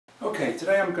Okay,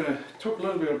 today I'm going to talk a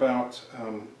little bit about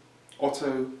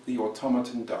Otto, the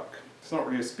automaton duck. It's not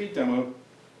really a speed demo,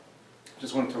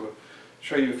 just wanted to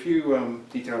show you a few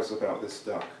details about this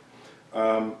duck.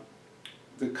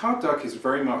 The card duck is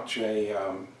very much a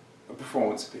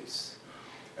performance piece,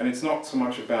 and it's not so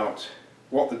much about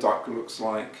what the duck looks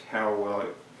like, how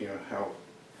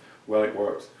well it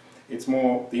works. It's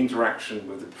more the interaction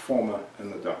with the performer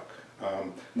and the duck.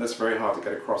 And that's very hard to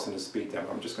get across in a speed demo.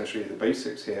 I'm just going to show you the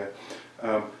basics here.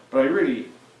 But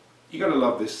you got to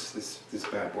love this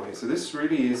bad boy. So this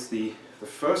really is the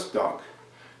first duck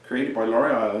created by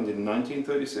Laurie in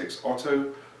 1936,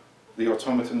 Otto, the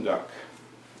automaton duck.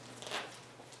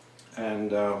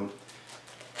 And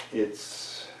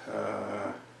it's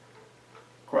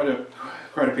quite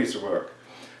a piece of work.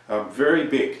 Very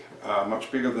big,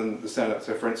 much bigger than the standard.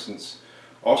 So for instance,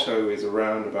 Otto is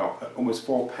around about almost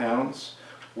 4 pounds,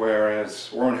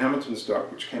 whereas Warren Hamilton's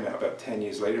duck, which came out about 10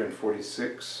 years later in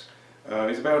 '46,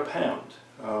 is about 1 pound.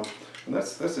 And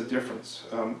that's a difference.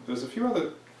 There's a few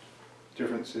other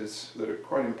differences that are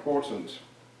quite important.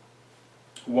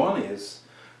 One is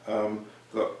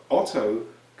that Otto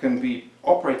can be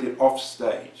operated off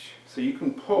stage. So you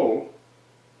can pull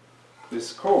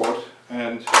this cord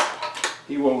and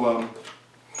he will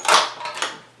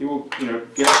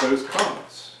get those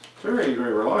cards. Very,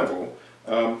 very reliable,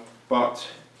 but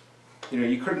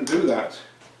you couldn't do that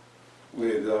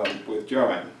with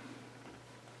Joanne.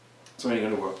 It's only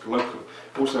going to work locally.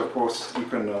 Also, of course, you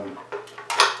can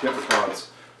get the cards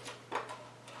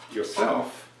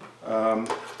yourself.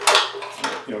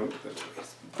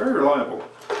 It's very reliable.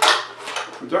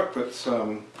 A duck that's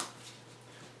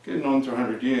getting on to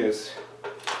 100 years,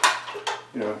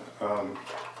 there's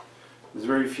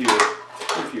very few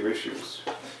issues.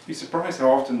 You'd be surprised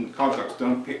how often card ducks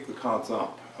don't pick the cards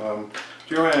up.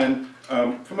 Joanne,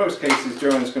 for most cases,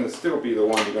 Joanne's going to still be the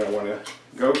one you're going to want to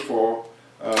go for.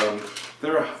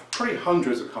 There are probably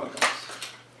hundreds of card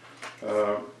ducks.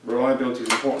 Reliability is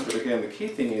important, but again, the key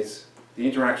thing is the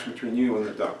interaction between you and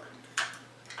the duck.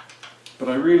 But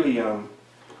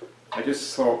I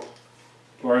just thought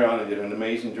Laurie did an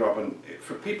amazing job, and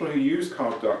for people who use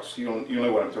card ducks, you'll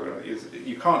know what I'm talking about.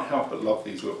 You can't help but love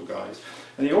these little guys,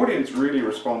 and the audience really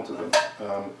respond to them.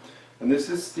 And this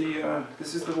is the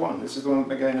one. This is the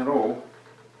one again at all.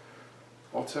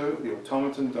 Otto, the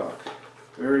automaton duck.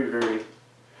 Very, very,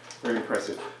 very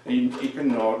impressive. And he can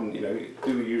nod and do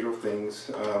the usual things.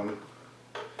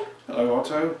 Hello,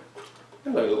 Otto.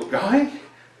 Hello, little guy.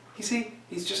 You see,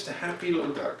 he's just a happy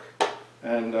little duck,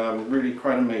 and really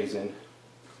quite amazing.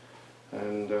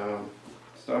 And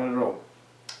started it all.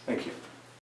 Thank you.